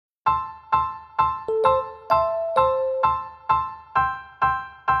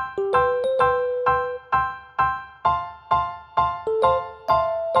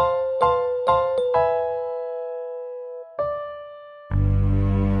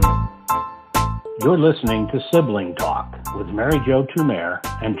You're listening to Sibling Talk with Mary Jo Tumer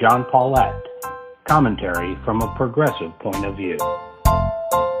and John Paulette. Commentary from a progressive point of view.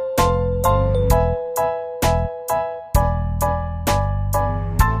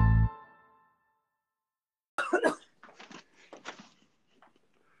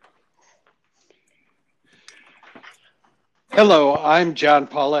 Hello, I'm John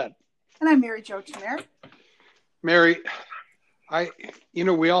Paulette. And I'm Mary Jo Tumer. Mary,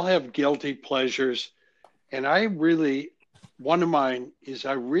 we all have guilty pleasures, and one of mine is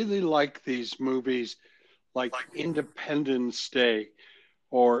I really like these movies like Independence Day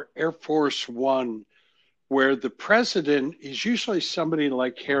or Air Force One, where the president is usually somebody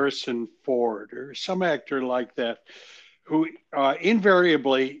like Harrison Ford or some actor like that, who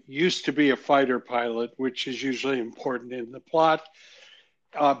invariably used to be a fighter pilot, which is usually important in the plot.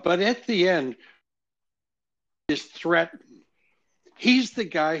 But at the end, is threatened. He's the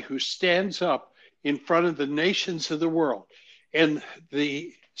guy who stands up in front of the nations of the world. And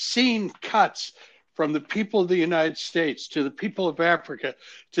the scene cuts from the people of the United States to the people of Africa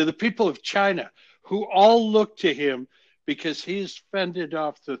to the people of China, who all look to him because he's fended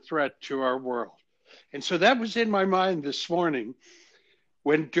off the threat to our world. And so that was in my mind this morning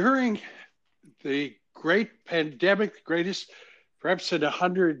when during the great pandemic, the greatest perhaps in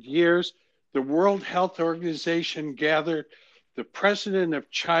 100 years, the World Health Organization gathered. The president of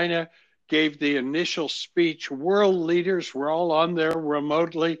China gave the initial speech. World leaders were all on there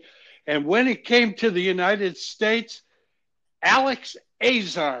remotely. And when it came to the United States, Alex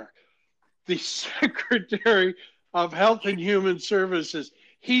Azar, the Secretary of Health and Human Services,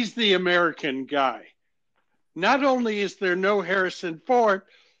 he's the American guy. Not only is there no Harrison Ford,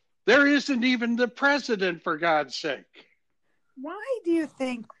 there isn't even the president, for God's sake. Why do you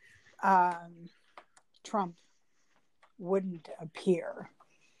think Trump wouldn't appear?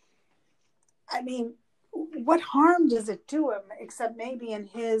 I mean, what harm does it do him, except maybe in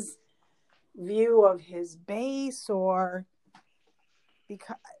his view of his base, or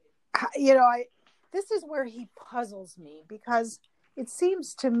because, this is where he puzzles me, because it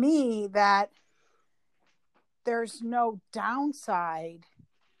seems to me that there's no downside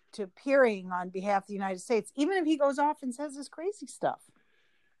to appearing on behalf of the United States, even if he goes off and says this crazy stuff.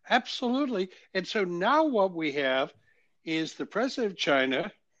 Absolutely. And so now what we have is the president of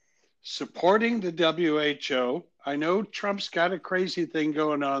China supporting the WHO. I know Trump's got a crazy thing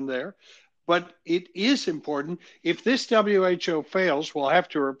going on there, but it is important. If this WHO fails, we'll have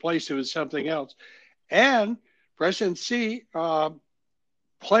to replace it with something else. And President Xi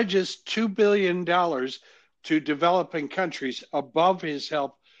pledges $2 billion to developing countries above his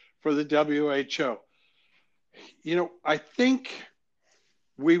help for the WHO. I think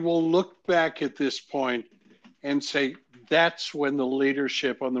we will look back at this point and say that's when the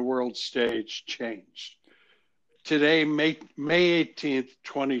leadership on the world stage changed. Today, May 18th,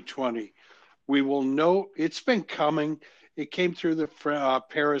 2020, we will know it's been coming. It came through the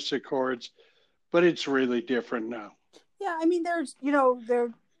Paris Accords, but it's really different now. Yeah, I mean, there's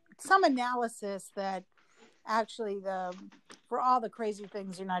some analysis that actually for all the crazy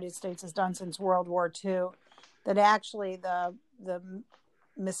things the United States has done since World War II, that actually the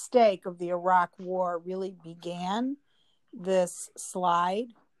mistake of the Iraq War really began this slide.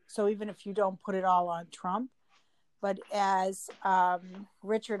 So even if you don't put it all on Trump, but as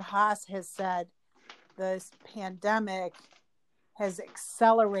Richard Haass has said, this pandemic has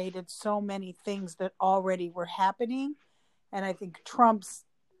accelerated so many things that already were happening. And I think Trump's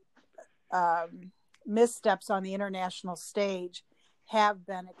missteps on the international stage have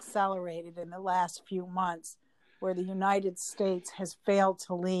been accelerated in the last few months, where the United States has failed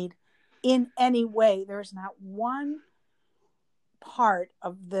to lead in any way. There's not one part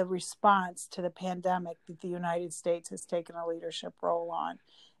of the response to the pandemic that the United States has taken a leadership role on.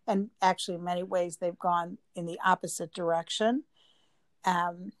 And actually, in many ways, they've gone in the opposite direction.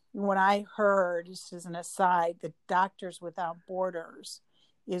 When I heard, just as an aside, that Doctors Without Borders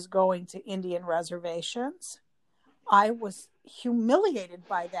is going to Indian reservations, I was humiliated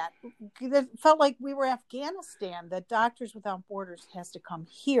by that. It felt like we were Afghanistan, that Doctors Without Borders has to come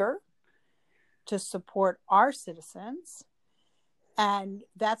here to support our citizens. And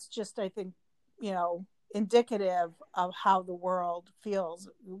that's just, I think, indicative of how the world feels.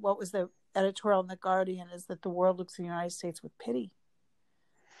 What was the editorial in The Guardian is that the world looks at the United States with pity.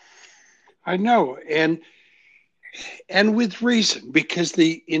 I know. And with reason, because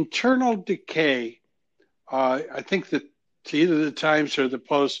the internal decay, I think that either the Times or the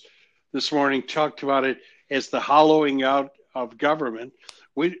Post this morning talked about it as the hollowing out of government,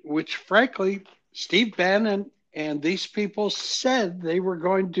 which frankly, Steve Bannon and these people said they were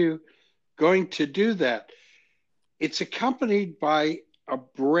going to going to do that. It's accompanied by a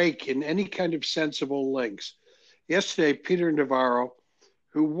break in any kind of sensible links. Yesterday, Peter Navarro,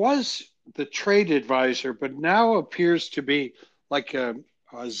 who was the trade advisor, but now appears to be like a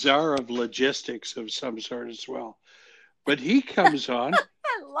czar of logistics of some sort as well. But he comes on.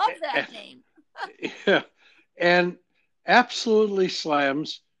 I love that name. Yeah, and absolutely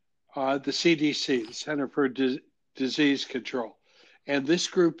slams the CDC, the Center for Disease Control. And this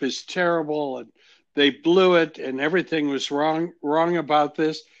group is terrible, and they blew it, and everything was wrong about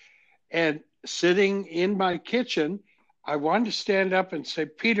this. And sitting in my kitchen, I wanted to stand up and say,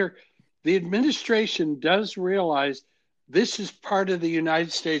 Peter, the administration does realize this is part of the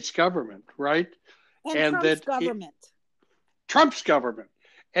United States government, right? And Trump's government. Trump's government.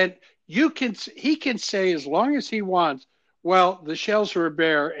 And he can say as long as he wants, well, the shelves were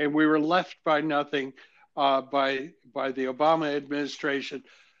bare and we were left by nothing by the Obama administration.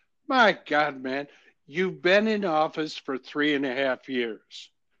 My God, man, you've been in office for 3.5 years.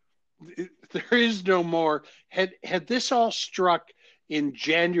 There is no more. Had this all struck in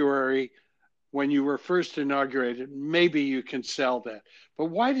January when you were first inaugurated, maybe you can sell that. But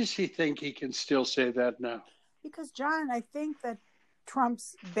why does he think he can still say that now? Because, John, I think that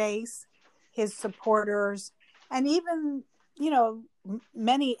Trump's base, his supporters, and even,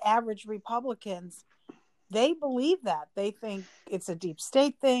 many average Republicans, they believe that. They think it's a deep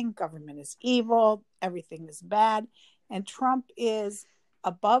state thing. Government is evil. Everything is bad. And Trump is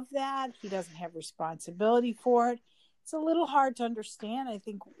above that. He doesn't have responsibility for it. It's a little hard to understand. I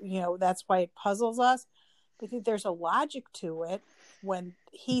think, that's why it puzzles us. I think there's a logic to it. When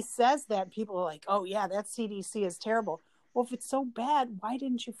he says that, people are like, oh, yeah, that CDC is terrible. Well, if it's so bad, why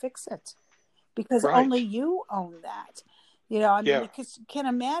didn't you fix it? Because only you own that. Because you can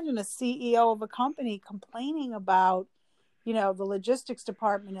imagine a CEO of a company complaining about, the logistics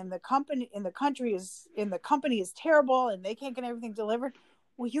department and the company is terrible and they can't get everything delivered.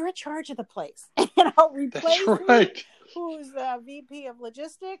 Well, you're in charge of the place. Replace me, who's the VP of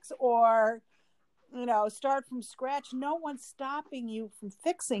logistics, or start from scratch. No one's stopping you from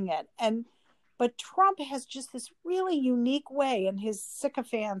fixing it. But Trump has just this really unique way, and his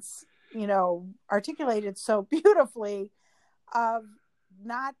sycophants, articulated so beautifully, of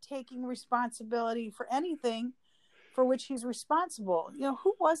not taking responsibility for anything for which he's responsible.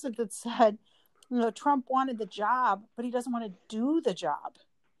 Who was it that said, Trump wanted the job, but he doesn't want to do the job?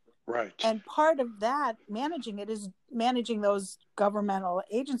 Right. And part of that, managing those governmental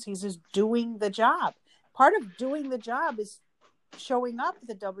agencies is doing the job. Part of doing the job is showing up at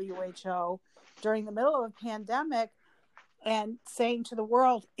the WHO during the middle of a pandemic and saying to the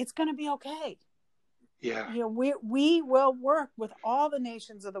world, it's going to be okay. Yeah. We will work with all the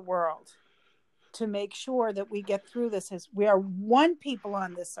nations of the world to make sure that we get through this as we are one people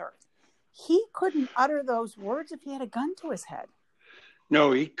on this earth. He couldn't utter those words if he had a gun to his head.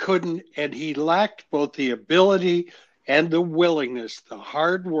 No, he couldn't. And he lacked both the ability and the willingness, the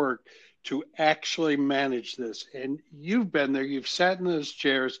hard work to actually manage this. And you've been there. You've sat in those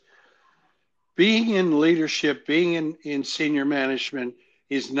chairs. Being in leadership, being in senior management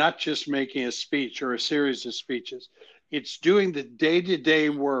is not just making a speech or a series of speeches. It's doing the day-to-day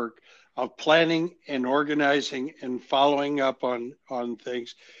work of planning and organizing and following up on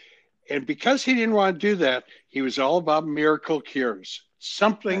things. And because he didn't want to do that, he was all about miracle cures.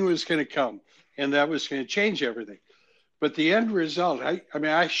 Something was going to come, and that was going to change everything. But the end result,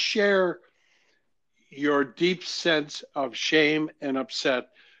 I share your deep sense of shame and upset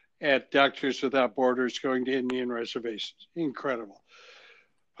at Doctors Without Borders going to Indian reservations. Incredible.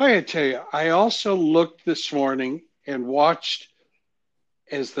 I got to tell you, I also looked this morning and watched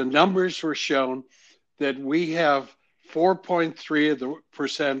as the numbers were shown that we have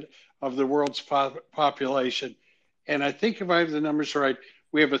 4.3% of the world's population. And I think if I have the numbers right,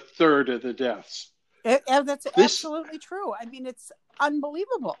 we have a third of the deaths. That's absolutely true. It's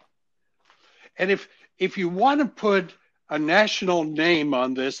unbelievable. And if you want to put a national name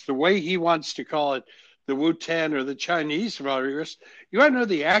on this, the way he wants to call it, the Wuhan or the Chinese virus, you want to know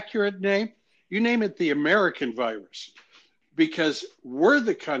the accurate name? You name it the American virus, because we're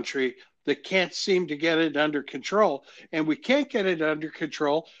the country that can't seem to get it under control. And we can't get it under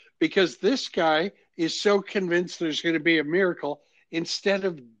control because this guy is so convinced there's going to be a miracle instead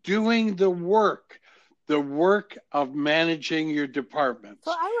of doing the work of managing your departments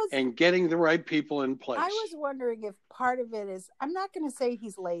and getting the right people in place. I was wondering if part of it is, I'm not going to say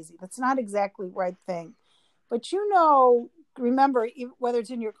he's lazy. That's not exactly the right thing. But remember, whether it's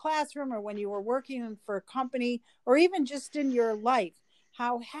in your classroom or when you were working for a company or even just in your life,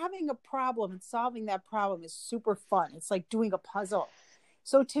 how having a problem and solving that problem is super fun. It's like doing a puzzle.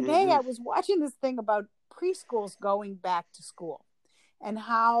 So today I was watching this thing about preschools going back to school and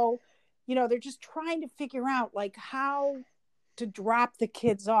how, they're just trying to figure out like how to drop the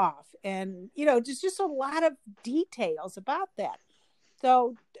kids off. And, just a lot of details about that.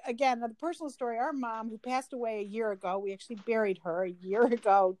 So again, the personal story, our mom, who passed away a year ago, we actually buried her a year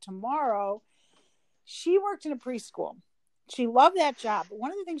ago tomorrow. She worked in a preschool. She loved that job. But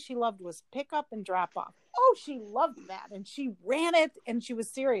one of the things she loved was pick up and drop off. Oh, she loved that. And she ran it and she was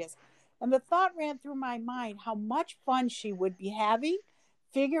serious. And the thought ran through my mind how much fun she would be having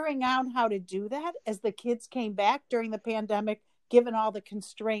figuring out how to do that as the kids came back during the pandemic, given all the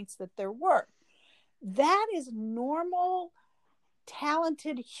constraints that there were. That is normal,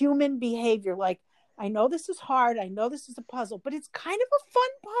 talented human behavior. Like, I know this is hard. I know this is a puzzle, but it's kind of a fun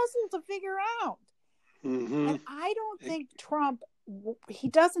puzzle to figure out. And I don't think Trump, he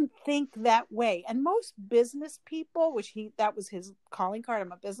doesn't think that way. And most business people, that was his calling card,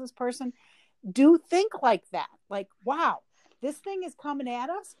 I'm a business person, do think like that. Like, wow, this thing is coming at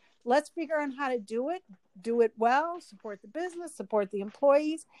us. Let's figure out how to do it well, support the business, support the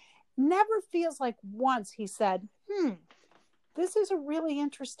employees. Never feels like once he said, this is a really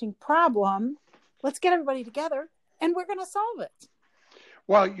interesting problem. Let's get everybody together and we're going to solve it.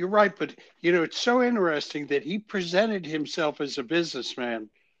 Well, you're right, but, it's so interesting that he presented himself as a businessman.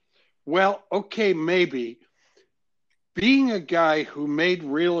 Well, okay, maybe. Being a guy who made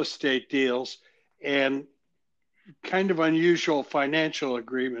real estate deals and kind of unusual financial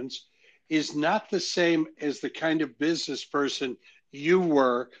agreements is not the same as the kind of business person you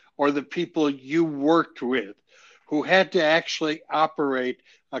were or the people you worked with who had to actually operate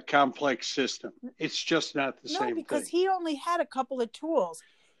a complex system. It's just not the same thing. No, because he only had a couple of tools.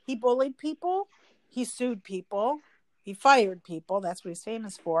 He bullied people. He sued people. He fired people. That's what he's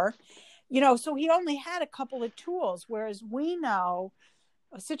famous for. So he only had a couple of tools, whereas we know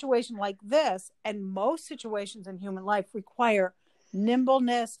a situation like this and most situations in human life require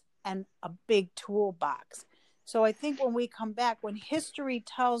nimbleness and a big toolbox. So I think when we come back, when history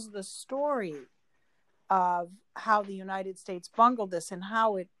tells the story of how the United States bungled this and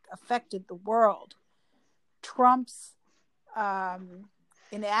how it affected the world, Trump's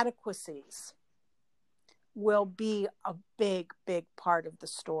inadequacies will be a big, big part of the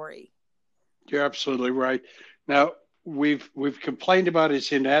story. You're absolutely right. Now, we've complained about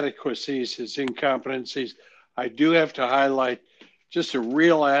his inadequacies, his incompetencies. I do have to highlight just a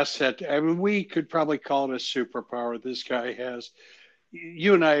real asset. I mean, we could probably call it a superpower this guy has.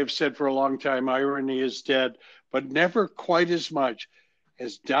 You and I have said for a long time, irony is dead, but never quite as much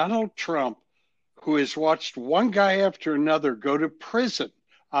as Donald Trump, who has watched one guy after another go to prison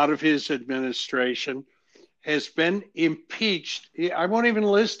out of his administration, has been impeached. I won't even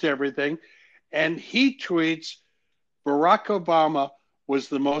list everything. And he tweets, Barack Obama was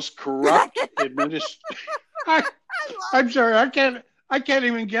the most corrupt administration. I'm sorry, I can't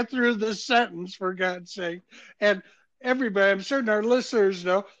even get through this sentence, for God's sake. And everybody, I'm certain our listeners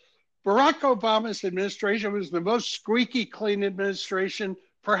know, Barack Obama's administration was the most squeaky clean administration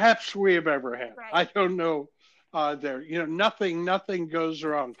perhaps we have ever had. Right. I don't know there. Nothing goes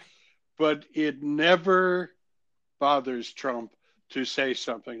wrong. But it never bothers Trump to say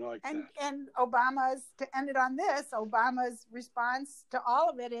something like that. And Obama's, to end it on this, Obama's response to all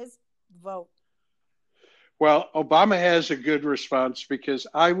of it is vote. Well, Obama has a good response because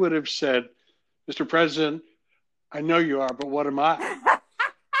I would have said, Mr. President, I know you are, but what am I?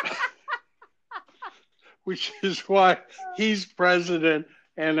 Which is why he's president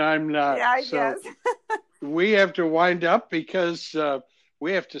and I'm not. Yeah, I guess. We have to wind up because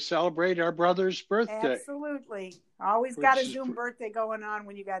we have to celebrate our brother's birthday. Absolutely. Always got a Zoom birthday going on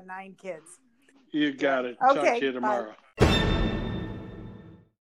when you got 9 kids. You got it. Okay, talk to you tomorrow. Bye.